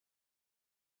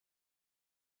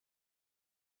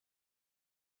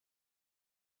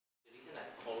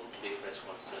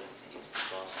conference is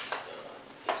because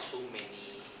there are so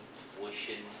many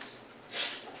versions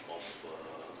of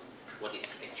what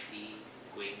is actually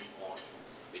going on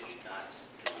with regards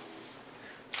to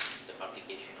the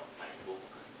publication of my book,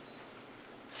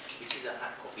 which is a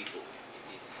hard copy book.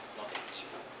 It is not an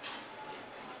e-book.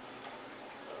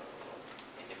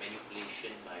 And the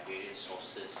manipulation by various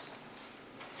sources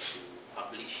to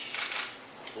publish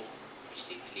a book which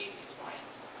they claim is mine.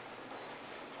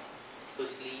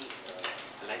 Firstly,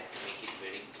 I'd like to make it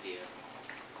very clear.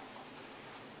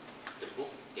 The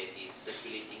book that is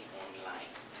circulating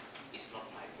online is not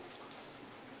my book.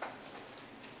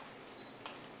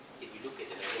 If you look at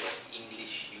the level of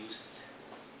English used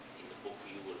in the book,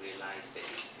 you will realize that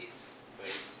it is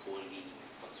very poorly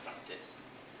constructed.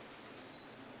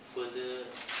 Further,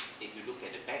 if you look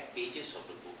at the back pages of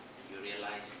the book, you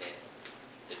realize that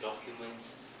the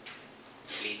documents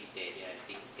placed there, I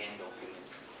think 10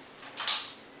 documents,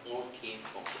 all came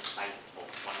from the site of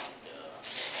one of the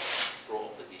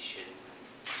pro-opposition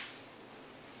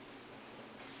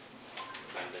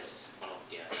members, one of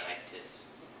their directors,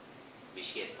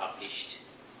 which he had published,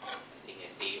 I think,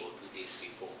 a day or 2 days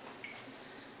before.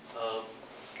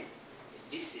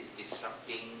 This is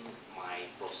disrupting my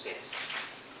process.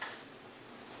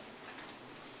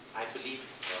 I believe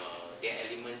there are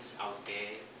elements out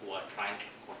there who are trying to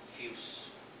confuse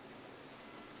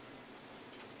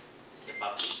the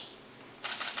public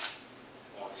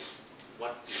on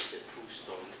what is the true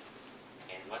story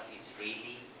and what is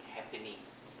really happening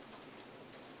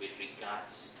with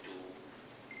regards to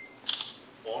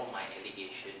all my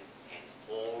allegation and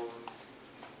all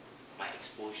my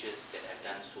exposures that I've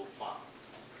done so far.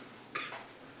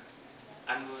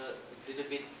 I'm a little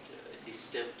bit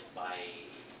disturbed by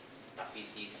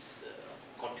Rafizi's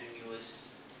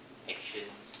continuous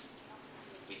actions,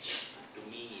 which to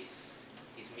me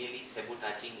is merely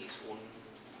sabotaging his own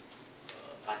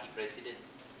party president.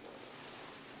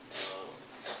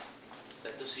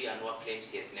 Dato' Sri Anwar claims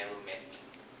he has never met me.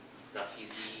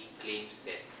 Rafizi claims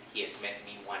that he has met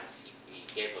me once. He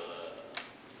gave a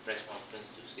press conference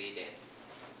to say that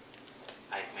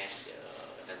I've met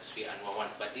Dato' Sri Anwar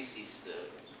once, but this is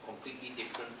completely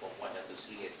different from what Dato'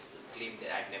 Sri has claimed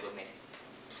that I've never met.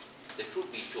 The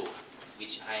truth be told,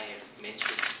 which I have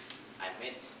mentioned, I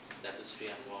met Dato' Sri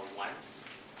Anwar once,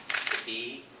 the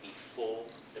day before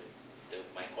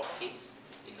my court case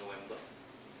in November.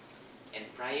 And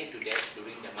prior to that,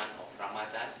 during the month of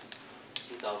Ramadan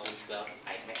 2012,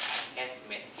 I have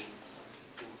met him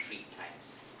 2-3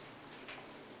 times.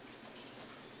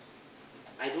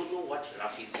 I don't know what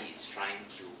Rafizi is trying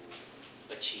to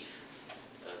achieve.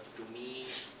 To me,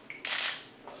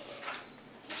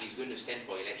 if he's going to stand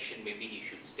for election, maybe he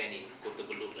should stand in Kota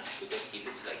Belud lah, because he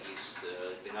looks like he's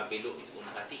tengah belok his own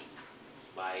party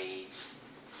by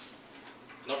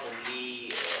not only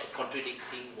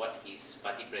contradicting what his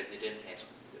party president has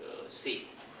said,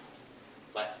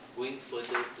 but going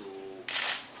further to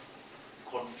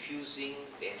confusing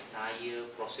the entire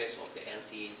process of the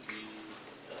LTAT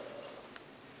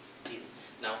deal.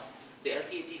 Now, the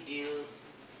LTAT deal,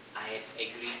 I had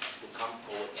agreed to come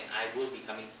forward, and I will be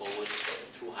coming forward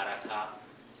through Haraka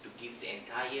to give the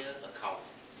entire account,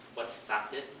 what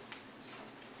started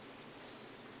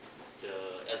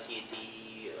the LTAT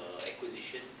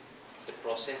acquisition, the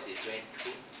process it went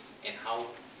through, and how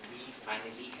we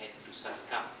finally had to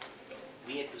succumb.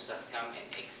 We had to succumb and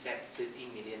accept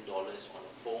 $30 million on a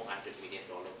 $400 million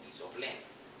piece of land.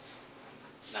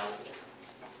 Now,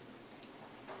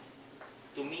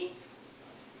 to me,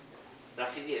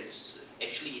 Rafizi has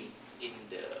actually in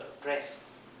the press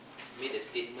made a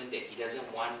statement that he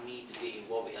doesn't want me to get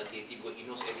involved with LTAT because he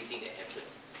knows everything that happened.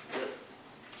 But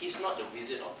he's not the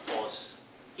Wizard of Oz.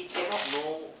 He cannot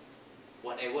know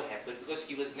whatever happened because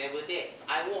he was never there.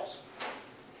 I was.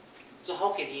 So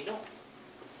how can he know?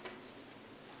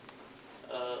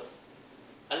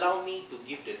 Allow me to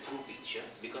give the true picture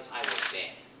because I was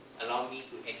there. Allow me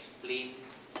to explain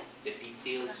the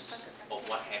details of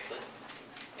what happened.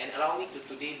 And allow me to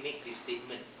today make this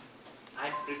statement.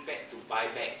 I'm prepared to buy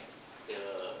back the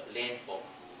land from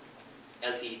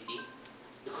LTAT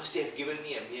because they have given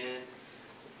me a mere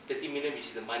 30 million,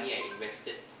 which is the money I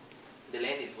invested. The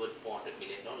land is worth $400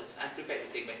 million. I'm prepared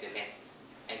to take back the land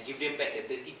and give them back the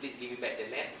 30. Please give me back the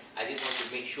land. I just want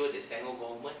to make sure the Selangor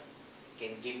government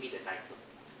can give me the title.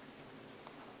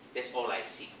 That's all I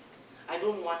see. I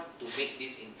don't want to make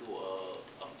this into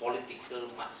a political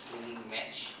mudslinging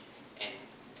match and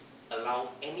allow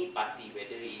any party,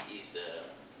 whether it is a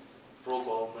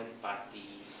pro-government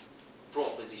party,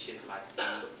 pro-opposition party.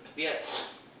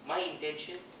 My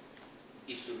intention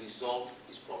is to resolve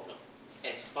this problem.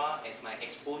 as far as my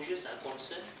exposures are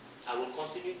concerned, I will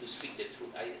continue to speak the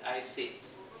truth. I've said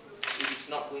it is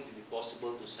not going to be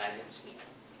possible to silence me.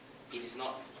 It is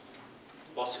not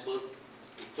possible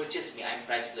to purchase me. I'm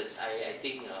priceless. I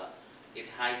think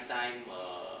it's high time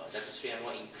Dato' Sri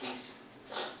Anwar increase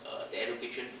the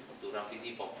allocation to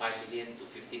Rafizi from 5 million to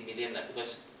 15 million,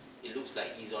 because it looks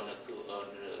like he's on a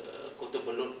kota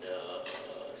belut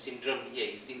syndrome here.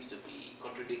 He seems to be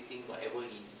contradicting whatever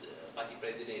his party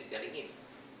president is telling him.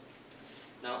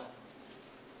 Now,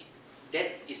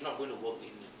 that is not going to work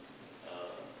with me.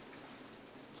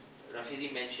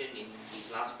 Rafizi mentioned in his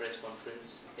last press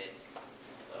conference that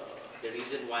the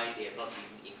reason why they have not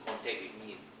been in contact with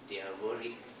me is they are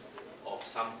worried of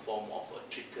some form of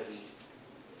trickery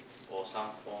or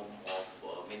some form of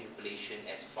manipulation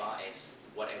as far as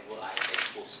whatever I have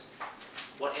exposed.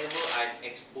 Whatever I have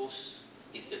exposed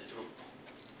is the truth.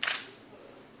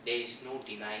 There is no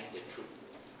denying the truth.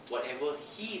 Whatever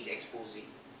he is exposing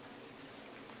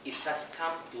is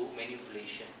succumbed to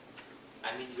manipulation.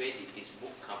 I mean, where did this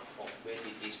book come from? Where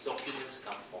did these documents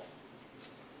come from?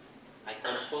 I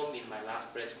confirmed in my last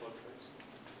press conference,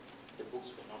 the books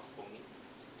were not for me.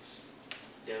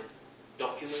 The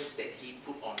documents that he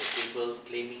put on the table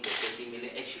claiming the 30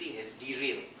 million actually has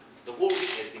derailed. The whole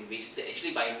week has been wasted.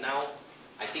 Actually, by now,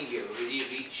 I think we have already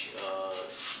reached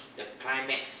the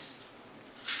climax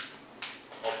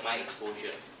of my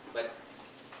exposure. But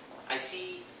I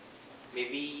see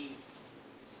maybe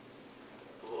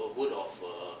a word of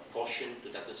caution to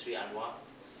Dato' Sri Anwar.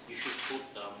 You should put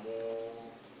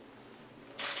more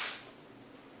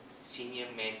senior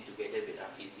men together with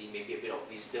Rafizi. Maybe a bit of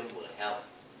wisdom will help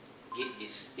get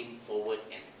this thing forward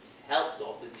and help the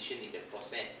opposition in the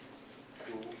process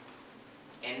to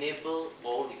enable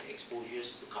all these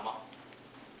exposures to come up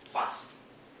fast.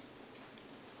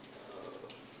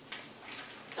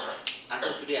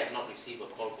 Until today, I have not received a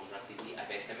call from Rafizi. I've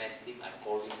SMS'd him, I've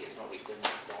called him, he has not returned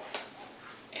my call.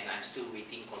 And I'm still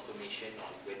waiting confirmation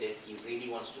on whether he really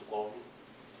wants to call me.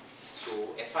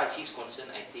 So, as far as he's concerned,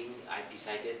 I think I've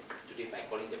decided today by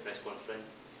calling the press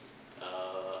conference,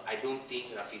 I don't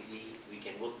think, Rafizi, we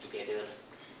can work together.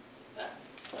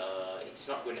 It's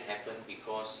not going to happen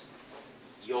because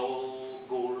your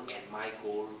goal and my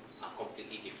goal are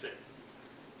completely different.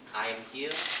 I am here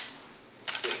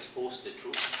to expose the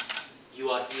truth. You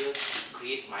are here to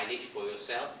create mileage for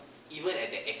yourself, even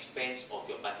at the expense of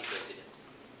your party president.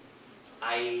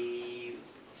 I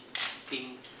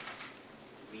think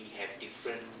we have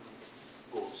different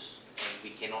goals and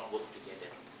we cannot work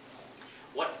together.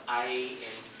 What I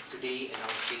am today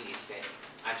announcing is that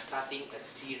I'm starting a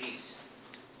series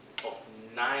of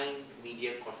 9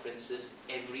 media conferences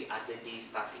every other day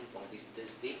starting from this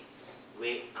Thursday,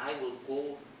 where I will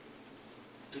go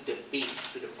to the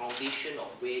base, to the foundation of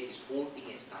where this whole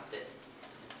thing has started.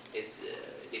 As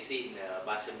they say in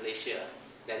bahasa Malaysia,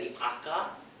 dari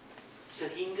akar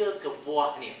sehingga ke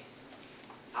buahnya,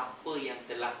 apa yang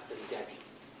telah terjadi,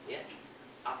 ya,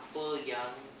 apa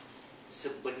yang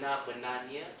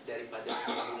sebenar-benarnya daripada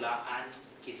permulaan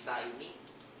kisah ini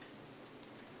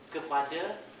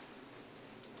kepada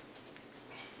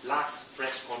last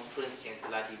press conference yang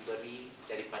telah diberi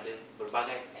daripada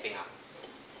berbagai pihak.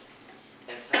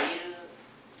 Dan saya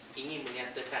ingin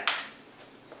menyatakan,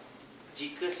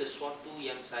 jika sesuatu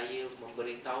yang saya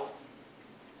memberitahu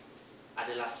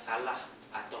adalah salah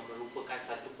atau merupakan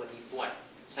satu penipuan,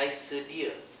 saya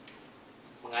sedia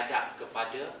menghadap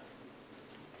kepada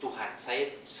Tuhan.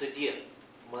 Saya sedia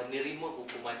menerima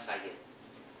hukuman saya.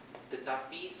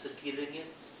 Tetapi sekiranya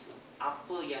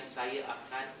apa yang saya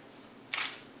akan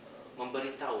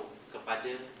memberitahu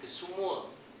kepada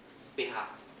kesemua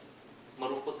pihak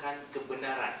merupakan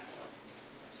kebenaran,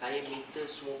 saya minta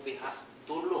semua pihak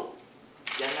tolong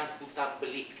jangan putar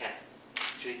belikkan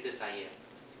cerita saya.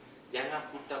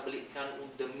 Jangan putar belikkan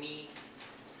demi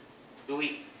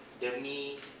duit,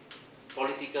 demi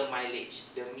political mileage,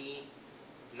 demi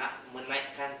nak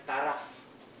menaikkan taraf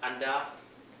anda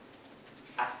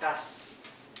atas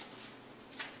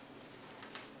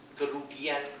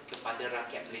kerugian kepada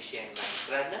rakyat Malaysia yang lain.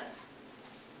 Kerana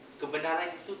kebenaran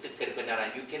itu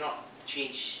kebenaran. You cannot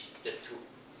change the truth.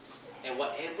 And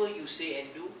whatever you say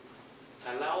and do,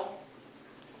 kalau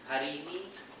hari ini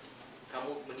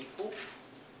kamu menipu,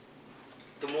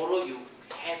 tomorrow you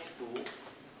have to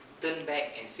turn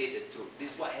back and say the truth.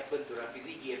 This is what happened to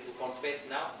Rafizi. He has to confess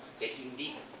now that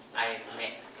indeed I have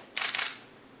met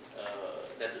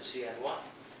Datuk Sri Anwar.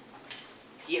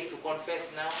 He has to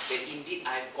confess now that indeed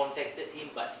I have contacted him,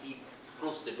 but he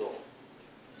closed the door.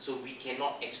 So we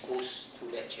cannot expose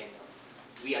through that channel.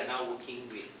 We are now working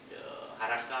with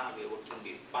Harakah, we are working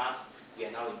with PAS, We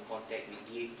are now in contact with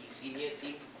DAP senior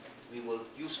team. We will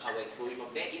use our exposure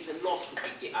from there. It's a loss to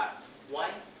PKR. Why?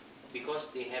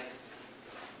 Because they have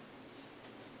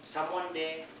someone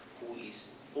there who is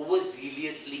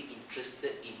overzealously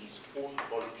interested in his own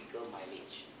political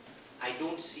mileage. I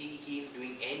don't see him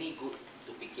doing any good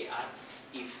to PKR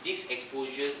if these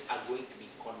exposures are going to be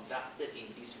conducted in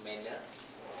this manner.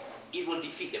 It will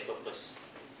defeat the purpose.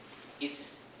 It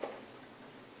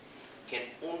can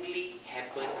only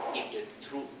happen if the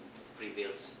truth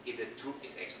prevails, if the truth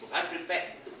is exposed. I'm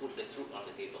prepared to put the truth on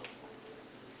the table.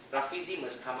 Rafizi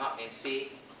must come up and say,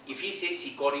 if he says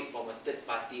he got it from a third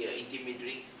party, an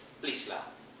intermediary, please lah,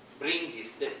 bring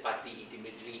this third party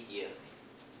intermediary here.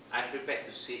 I'm prepared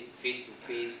to say face to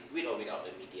face, with or without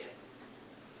the media.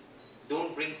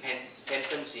 Don't bring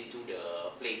phantoms into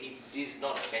the play. This is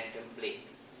not a phantom play.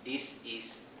 This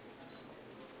is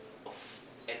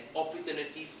an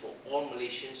opportunity for all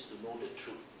Malaysians to know the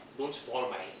truth. Don't spoil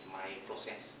my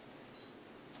process.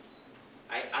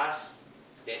 I ask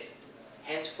that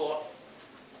henceforth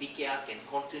PKR can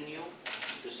continue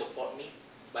to support me,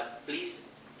 but please,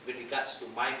 with regards to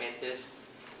my matters,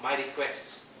 my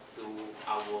request to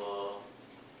our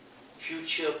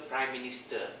future Prime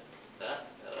Minister,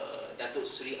 Datuk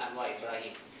Sri Anwar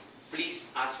Ibrahim,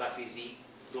 please ask Rafizi,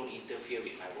 don't interfere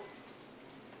with my work.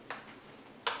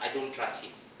 I don't trust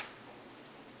him.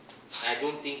 I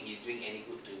don't think he's doing any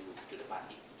good to the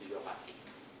party, to your party.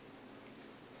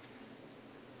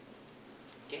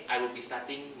 Okay, I will be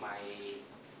starting my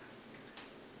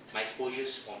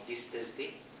exposures from this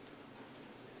Thursday.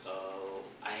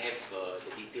 I have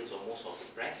the details of most of the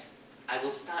press. I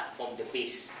will start from the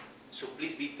base, so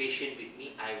please be patient with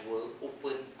me. I will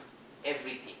open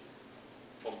everything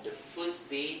from the first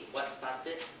day, what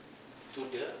started, to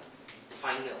the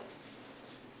final,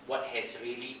 what has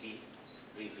really been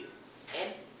revealed.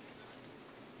 And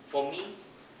for me,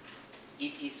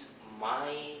 it is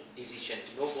my decision.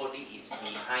 Nobody is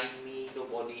behind me,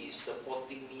 nobody is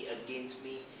supporting me, against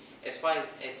me. As far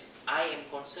as I am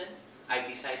concerned, I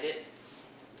decided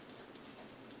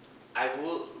I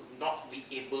will not be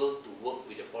able to work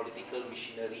with the political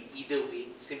machinery either way,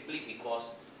 simply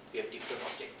because we have different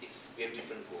objectives, we have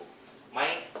different goals.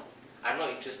 I'm not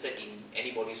interested in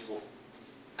anybody's vote.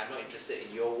 I'm not interested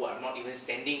in your vote. I'm not even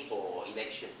standing for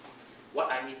election. What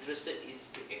I'm interested is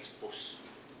to expose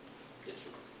the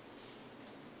truth.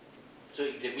 So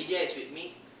if the media is with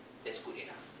me, that's good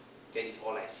enough. That is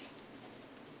all I see.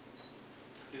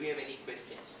 Do we have any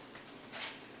questions?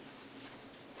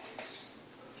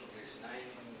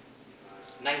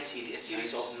 Nine series, a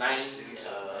series of nine,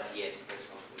 yes.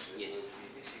 Yes.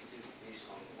 Based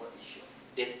on what issue?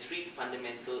 There are three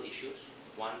fundamental issues.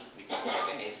 One, we talk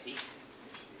about the SD.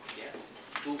 Yeah.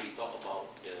 Two, we talk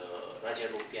about the Raja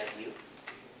Rupiah deal.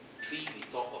 Three, we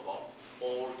talk about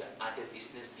all the other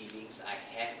business dealings I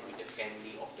have with the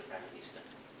family of the Prime Minister.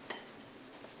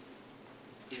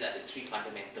 These are the three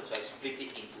fundamentals. So I split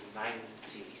it into 9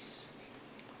 series.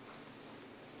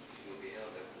 Will be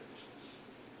held after Christmas.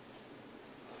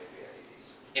 Every other day.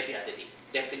 Every other day.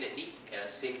 Definitely,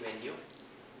 same venue.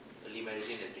 Ali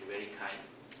Maridin has been very kind.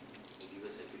 He gave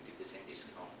us a 50%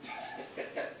 discount.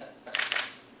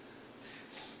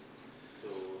 So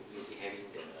we'll be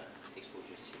having the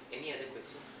exposures here. Any other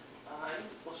questions? Are you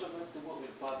also going to work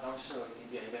with Bar Council in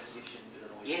the investigation?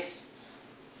 Yes.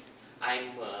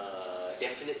 I'm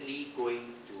definitely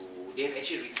going to, they have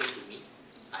actually written to me.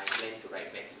 I plan to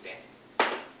write back to them.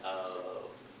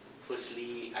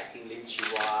 Firstly, I think Lim Chi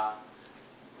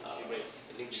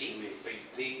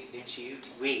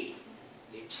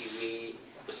Wei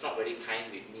was not very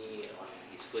kind with me on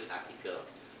his first article,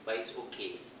 but it's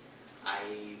okay.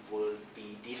 I will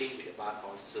be dealing with the Bar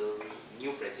Council,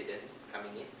 new president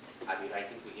coming in. I'll be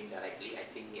writing to him directly. I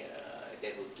think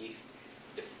that will give,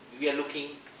 we are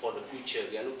looking for the future,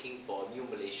 we are looking for new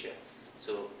Malaysia.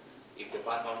 So if the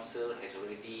Bar Council has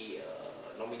already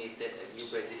nominated a new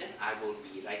president, I will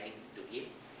be writing to him.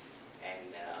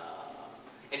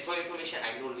 And for information,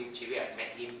 I know Lim Chi Wei, I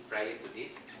met him prior to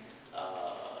this.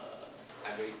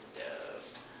 I'm very,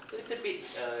 a little bit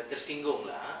tersinggung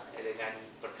lah dengan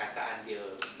perkataan dia.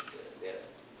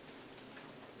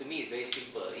 To me, it's very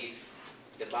simple. If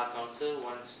the Bar Council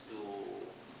wants to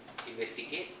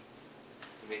investigate,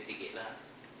 investigate lah.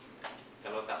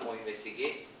 Kalau tak mau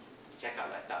investigate,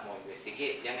 cakaplah tak mau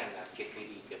investigate. Janganlah ke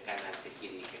kiri, ke kanan, ke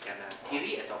kiri, ke kanan,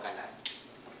 kiri atau kanan.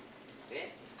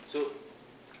 Okay? So,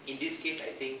 in this case,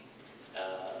 I think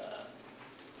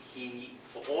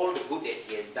for all the good that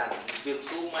he has done, he built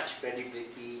so much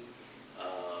credibility,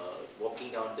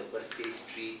 walking down the Persay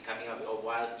Street, coming up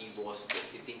while he was the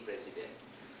sitting president.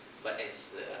 But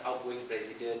as outgoing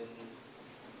president,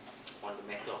 on the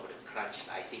matter of the crunch,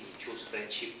 I think he chose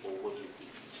friendship over duty.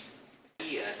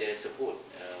 Dia ada sebut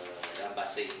dalam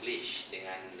bahasa English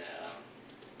dengan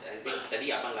I think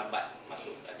tadi abang lambat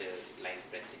masuk ada line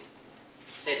press ini.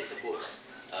 Saya ada sebut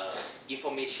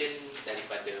information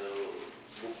daripada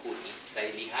buku ni saya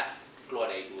lihat keluar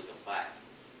dari dua tempat.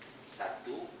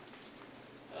 Satu,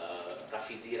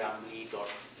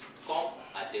 Ramli.com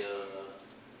ada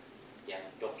yang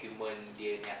dokumen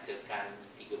dia nyatakan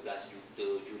 13 juta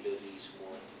jewelry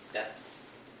semua, dan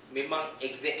memang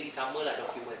exactly sama lah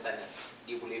dokumen sana,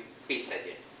 dia boleh paste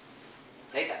saja.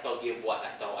 Saya tak tahu dia buat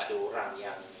atau ada orang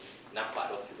yang nampak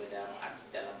dokumen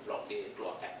dalam blog dia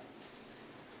keluarkan.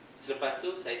 Selepas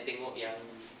tu saya tengok yang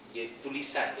dia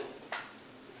tulisan tu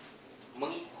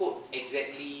mengikut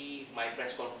exactly my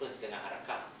press conference dengan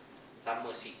Rakaman, sama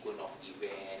sequence of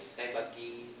event. Saya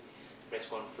bagi press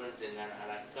conference dengan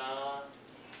Rakaman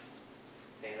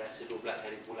saya rasa 12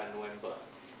 hari bulan November.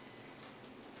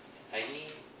 Hari ni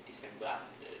Disember,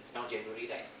 now Januari,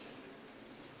 right?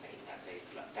 Tak ingat saya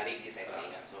pula. Tarik dia saya tak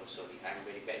ingat. So sorry, I'm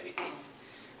very bad with dates.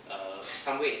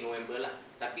 Somewhere in November lah.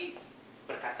 Tapi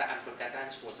perkataan-perkataan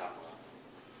semua sama.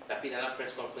 Tapi dalam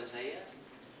press conference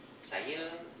saya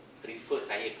refer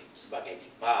saya sebagai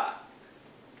Deepak.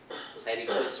 Saya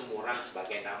refer semua orang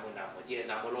sebagai nama-nama dia.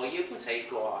 Nama lawyer pun saya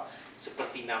keluar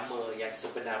seperti nama yang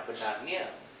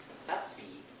sebenar-benarnya.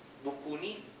 Tapi buku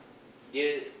ni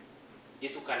dia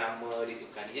tukar nama, dia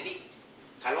tukar ni. Jadi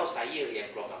kalau saya yang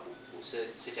keluarkan buku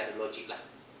secara logik lah,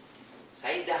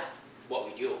 saya dah buat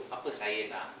video, apa saya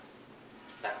nak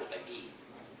takut lagi?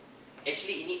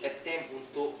 Actually ini attempt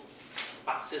untuk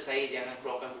paksa saya jangan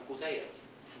keluarkan buku saya.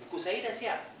 Buku saya dah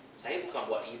siap. Saya bukan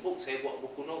buat e-book, saya buat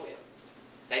buku novel.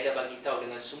 Saya dah bagi tahu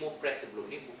dengan semua press sebelum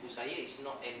ni, buku saya is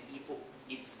not an e-book,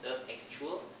 it's an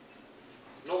actual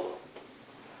novel.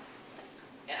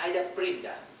 And I dah print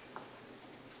dah.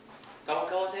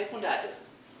 Kawan-kawan saya pun dah ada.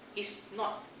 It's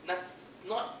not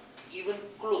even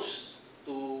close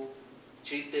to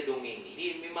cerita dongeng ni.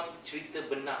 Dia memang cerita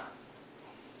benar.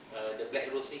 The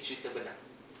Black Rose ni cerita benar.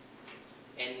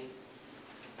 And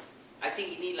I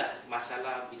think inilah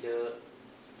masalah bila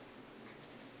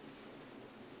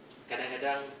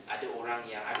kadang-kadang ada orang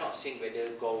yang, I'm not saying whether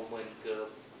government ke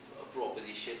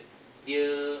pro-opposition,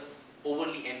 dia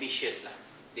overly ambitious lah.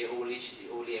 They overly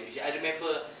ambitious. I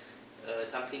remember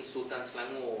something Sultan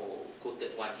Selangor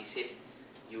quoted once. He said,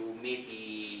 "You may be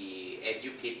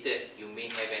educated, you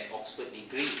may have an Oxford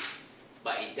degree,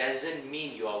 but it doesn't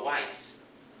mean you are wise."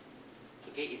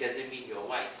 Okay, it doesn't mean you are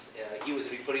wise. He was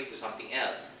referring to something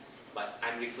else, but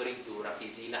I'm referring to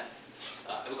Rafizi lah.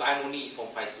 Because I'm only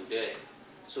Form 5 student,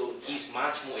 so he's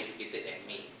much more educated than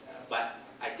me. But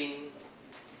I think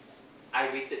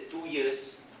I waited 2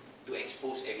 years to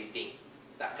expose everything.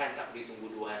 Takkan tak boleh tunggu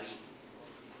 2 hari.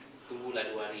 Tunggulah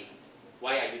 2 hari.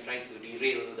 Why are you trying to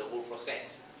derail the whole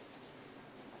process?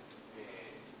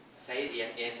 Saya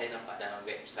yang saya nampak dalam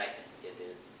website, dia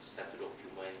ada satu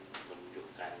dokumen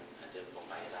menunjukkan ada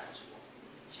pembayaran semua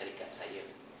syarikat saya.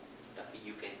 Tapi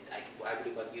I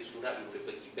boleh bagi surat, you boleh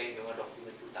pergi bank, memang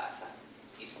dokumen tu tak asal.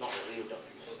 It's not a real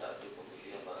document. So tak ada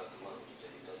pembuktian para kemah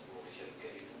jadi dokumen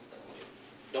syarikat itu tak boleh.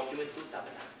 Dokumen tu tak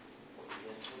benar.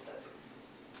 Dokumen tu tak ada.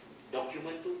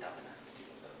 Dokumen tu tak benar.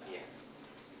 Ya.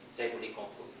 Saya boleh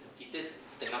confirm. Kita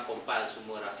tengah compile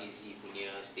semua Rafizi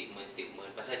punya statement.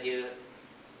 Pasal dia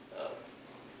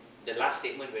the last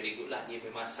statement very good lah. Dia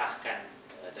memang sahkan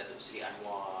Datuk Seri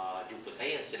Anwar jumpa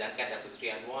saya, sedangkan Datuk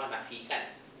Seri Anwar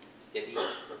nafikan. Jadi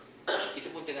kita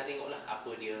pun tengah tengok lah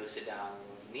apa dia sedang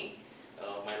ni.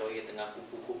 My lawyer tengah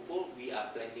kumpul-kumpul. We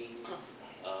are planning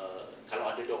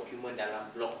kalau ada dokumen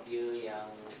dalam blog dia yang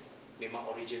memang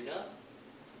original,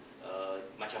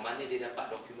 macam mana dia dapat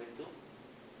dokumen tu,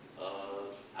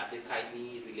 adakah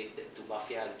ini related to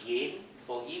mafia gain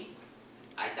for him.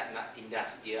 I tak nak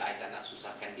tindas dia, I tak nak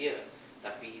susahkan dia,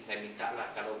 tapi saya minta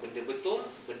lah kalau benda betul,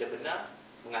 benda benar,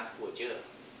 mengaku je.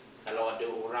 Kalau ada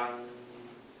orang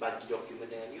bagi dokumen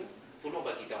dengan you, tolong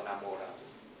bagi tahu nama orang tu.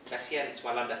 Kasihan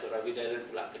semalam Datuk Ravi Daran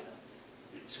pula kena.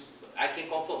 I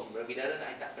can confirm, Ravi Daran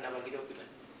I tak pernah bagi dokumen.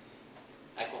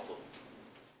 I confirm.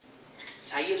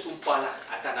 Saya sumpah lah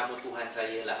atas nama Tuhan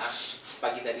saya lah.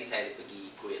 Pagi tadi saya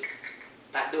pergi kuil.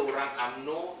 Tak ada orang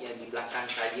UMNO yang di belakang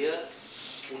saya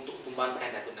untuk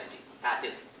tumbangkan Datuk Najib. Tak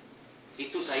ada.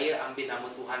 Itu saya ambil nama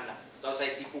Tuhan lah. Kalau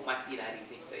saya tipu mati lah hari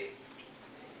ni saya.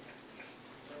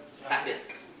 Tak ada.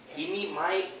 Ini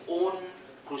my own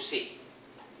crusade.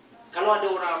 Kalau ada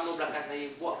orang UMNO belakang saya,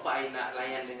 buat apa saya nak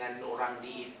layan dengan orang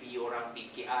DAP, orang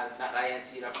PKR, nak layan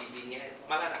si Rafizi ni,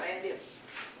 malah nak layan dia.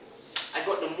 I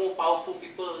got the more powerful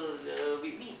people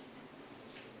with me.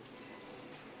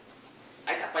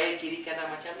 payah kiri kanan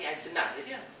macam ni, I senang je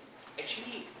dia.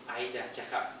 Actually, I dah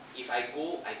cakap, if I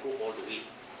go all the way.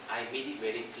 I made it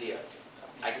very clear.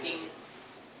 I think,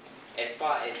 as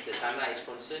far as the tanah is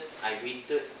concerned, I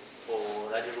waited for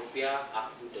Raja Rupiah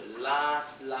up to the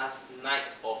last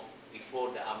night of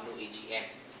before the UMNO AGM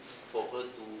for her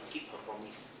to keep her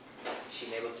promise. She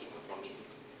never keep her promise.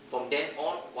 From then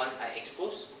on, once I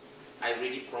expose, I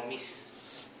already promised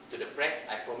to the press,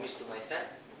 I promised to myself,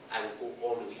 I will go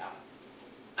all the way up.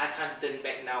 I can't turn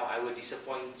back now. I will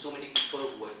disappoint so many people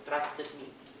who have trusted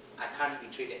me. I can't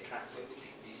betray that trust. When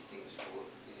putting these things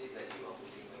forward, is it that you are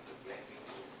putting like a black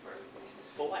into private business?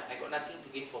 For what? I got nothing to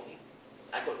gain from him.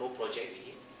 I got no project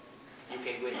with him. You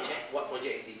can go and check what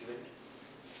project is he given me.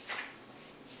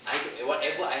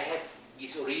 Whatever I have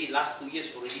is already last 2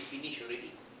 years already finished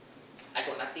already. I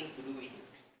got nothing to do with him.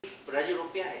 If Raja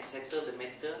Rupiah had settled the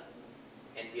matter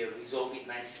and we have resolved it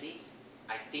nicely,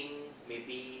 I think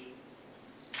maybe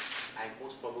I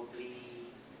most probably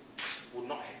would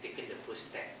not have taken the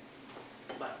first step.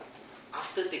 But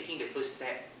after taking the first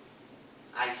step,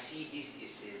 I see this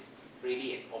is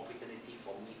really an opportunity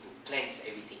for me to cleanse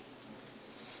everything.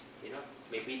 You know,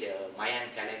 maybe the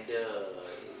Mayan calendar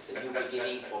is a new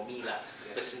beginning for me lah,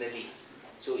 personally.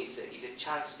 So it's a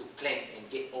chance to cleanse and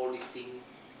get all these things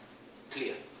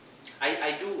clear.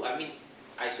 I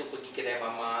also pergi kedai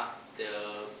mama,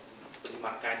 pergi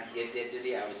makan. The other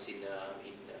day I was in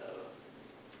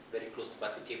very close to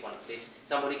Batu Cave, one place.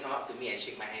 Somebody come up to me and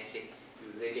shake my hand and say,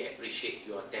 "We really appreciate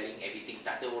you are telling everything."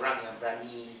 Tak ada orang yang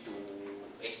berani to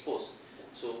expose.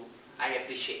 So I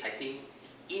appreciate. I think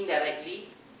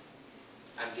indirectly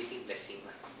I'm getting blessing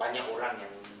lah. Banyak orang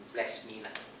yang bless me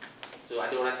lah. So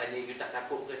ada orang tanya, you tak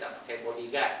takut ke tak pakai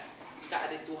bodyguard?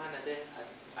 Tak ada, Tuhan ada.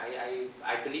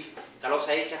 I believe kalau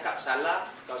saya cakap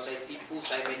salah, kalau saya tipu,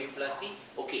 saya manipulasi,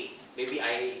 okay, maybe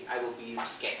I will be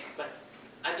scared. But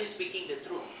I'm just speaking the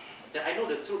truth. That I know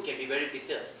the truth can be very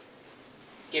bitter.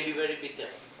 Can be very bitter.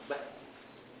 But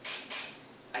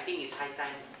I think it's high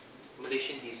time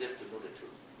Malaysians deserve to know the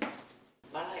truth.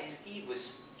 Bala SD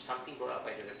was something brought up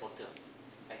by the reporter.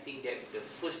 I think that the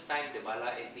first time the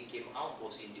Bala SD came out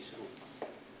was in this room.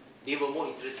 They were more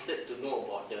interested to know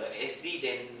about the SD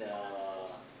than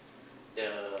the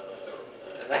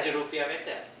Raja Rupiah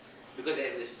matter, because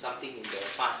that was something in the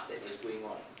past that was going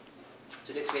on.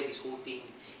 So that's where this whole thing.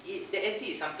 The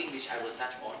SD is something which I will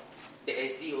touch on. The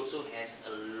SD also has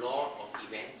a lot of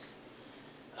events,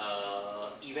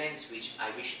 events which I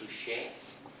wish to share,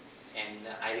 and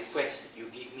I request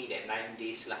you give me that 9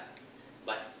 days lah.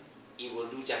 But it will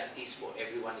do justice for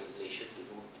everyone in Malaysia to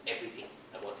know everything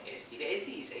about the SD. The SD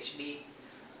is actually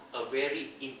a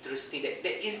very interesting. That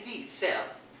SD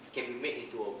itself can be made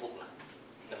into a book lah,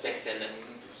 a bestseller.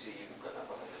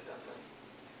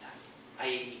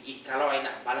 Kalau I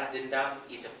nak balas dendam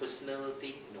is a personal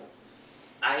thing. No,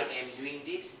 I am doing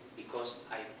this because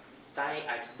I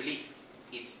believe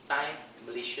it's time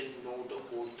Malaysians know the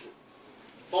whole truth.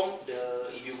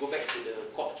 If you go back to the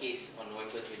court case on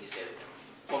November 27.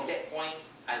 From that point,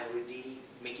 I already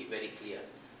make it very clear.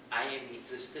 I am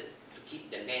interested to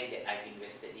keep the land that I've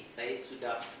invested in. Saya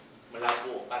sudah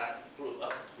melabur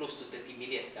close to 30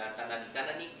 million dalam tanah ni.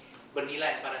 Tanah ni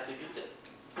bernilai 400 juta.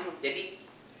 Jadi,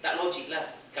 tak logik lah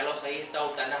kalau saya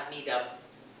tahu tanah ni dah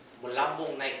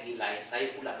melambung naik nilai,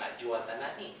 saya pula nak jual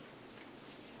tanah ni.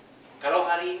 Kalau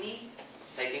hari ini,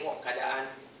 saya tengok keadaan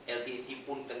LTT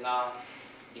pun tengah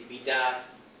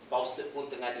dibidas, Bausted pun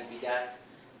tengah dibidas,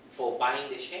 for buying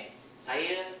the share,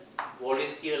 saya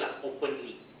volunteer lah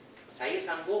openly. Saya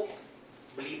sanggup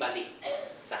beli balik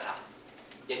saham.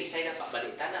 Jadi saya dapat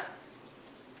balik tanah.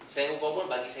 Saya government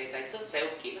bagi saya title, saya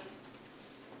okey lah.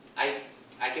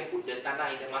 I can put the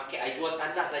tanah in the market. I jual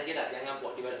tanah saja lah, jangan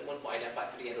buat development pun I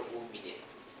dapat 300 million.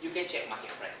 You can check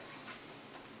market price.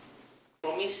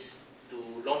 Promise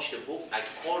to launch the book. I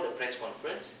called the press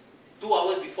conference. 2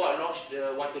 hours before I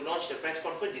want to launch the press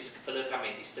conference, this fellow come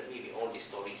and disturb me with all the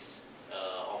stories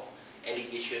of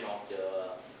allegation of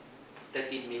the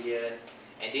 13 million.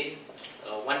 And then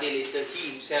 1 day later,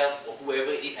 he himself or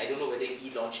whoever it is, I don't know whether he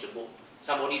launched the book.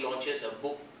 Somebody launches a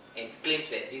book and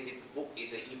claims that this book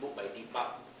is an e-book by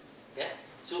Deepak. Yeah?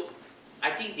 So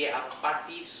I think there are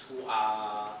parties who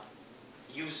are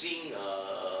using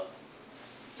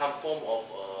some form of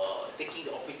taking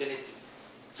the opportunity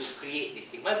to create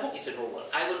this thing. My book is a novel.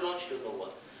 I will launch the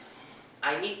novel.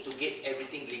 I need to get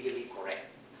everything legally correct.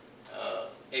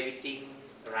 Everything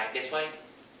right. That's why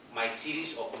my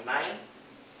series of 9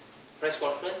 press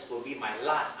conference will be my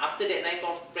last. After that night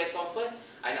press conference,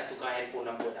 I nak tukar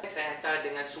handphone number. Saya hantar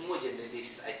dengan semua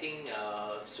jurnalis. I think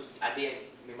ada yang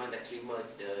memang dah terima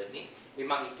ni.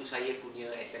 Memang itu saya punya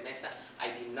SMS lah.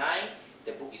 I deny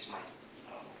the book is mine.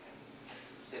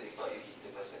 Saya Deepak, you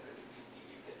cerita pasal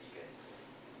credibility tadi kan.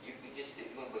 You punya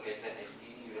statement berkaitan SD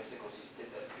ni, you rasa konsisten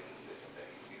tak dengan mulut sampai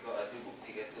hari? Because ada bukti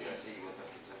kata rasa you are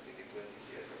talking something different,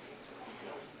 you are talking something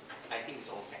different. I think it's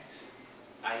all facts.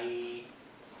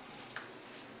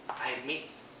 I made,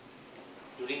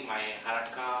 during my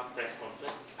Haraka press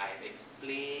conference, I have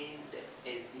explained the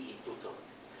SD in total.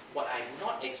 What I have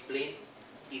not explained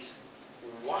is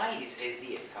why this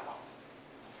SD has come out.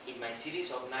 In my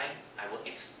series of 9, I will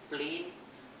explain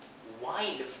why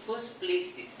in the first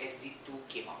place this SD2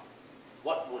 came out.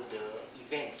 What were the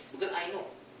events? Because I know.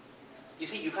 You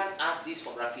see, you can't ask this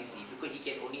from Rafizi because he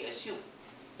can only assume.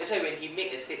 That's why when he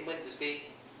made a statement to say,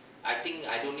 I think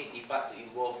I don't need Deepak to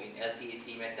involve in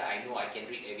LTAT matter, I know I can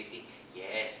read everything.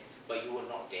 Yes, but you were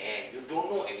not there. You don't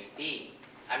know everything.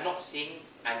 I'm not saying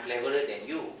I'm cleverer than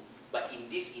you, but in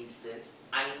this instance,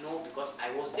 I know because I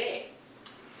was there.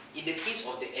 In the case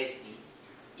of the SD,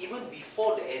 even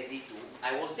before the SD2,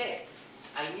 I was there.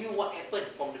 I knew what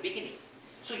happened from the beginning.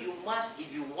 So you must,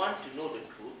 if you want to know the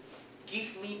truth,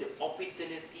 give me the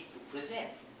opportunity to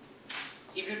present.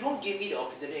 If you don't give me the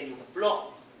opportunity and you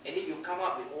block, and then you come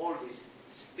up with all these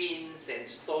spins and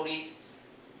stories,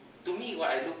 to me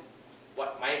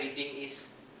what my reading is,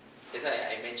 as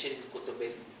I mentioned Kota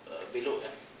Belok,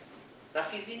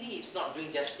 Rafizi is not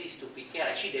doing justice to PK.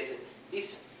 Actually,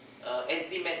 this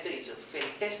SD matter is a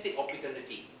fantastic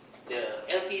opportunity. The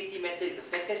LTAT matter is a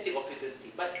fantastic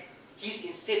opportunity, but he's,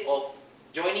 instead of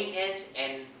joining hands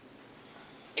and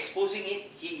exposing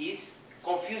it, he is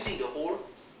confusing the whole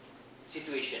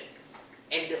situation.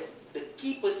 And the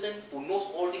key person who knows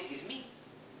all this is me.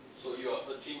 So you are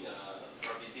urging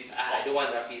Rafizi to I stop? don't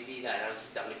want Rafizi lah,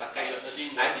 tak boleh pakai. You are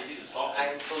urging Rafizi to stop?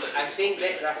 I'm saying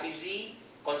let Rafizi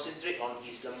concentrate on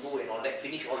his lembu and all that,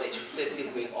 finish all that cerita still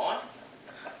going on.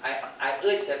 I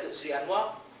urge Datuk Sri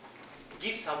Anwar,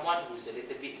 give someone who's a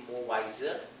little bit more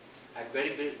wiser. I'm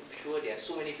very, very sure there are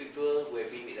so many people who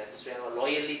have been with Datuk Sri Anwar,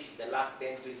 loyalists the last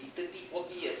 10, 20, 30,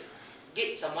 40 years.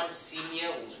 Get someone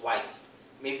senior who's wise.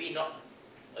 Maybe not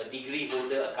a degree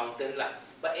holder, accountant lah,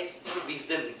 but it's still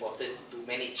wisdom important to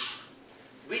manage.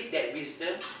 With that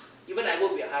wisdom, even I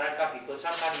work with Haraka people,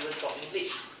 some can't even talk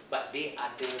English, but they are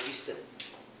the wisdom.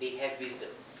 They have wisdom.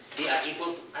 They are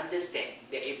able to understand,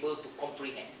 they are able to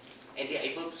comprehend, and they are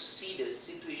able to see the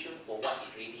situation for what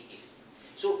it really is.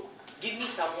 So, give me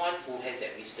someone who has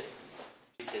that wisdom.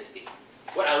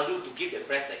 What I'll do to give the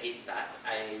press a head start,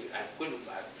 I'm going to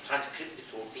transcript this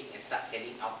whole thing and start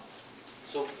sending out.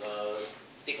 So,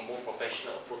 take a more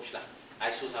professional approach lah.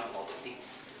 I saw some of the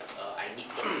things I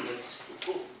need documents to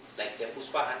prove, like the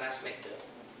Puspa Hanas matter.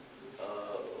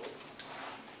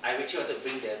 I actually wanted to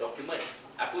bring the document.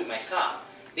 I put it in my car.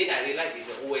 Then I realized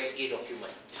it's an OSA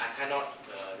document. I cannot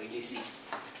release it.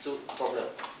 So problem.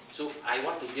 So I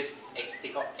want to just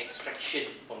take out extraction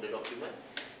from the document.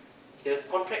 The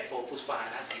contract for Puspa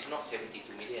Hanas is not 72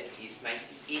 million. It's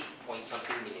 98 point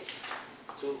something million.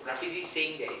 So Rafizi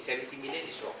saying that it's 70 million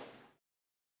is wrong.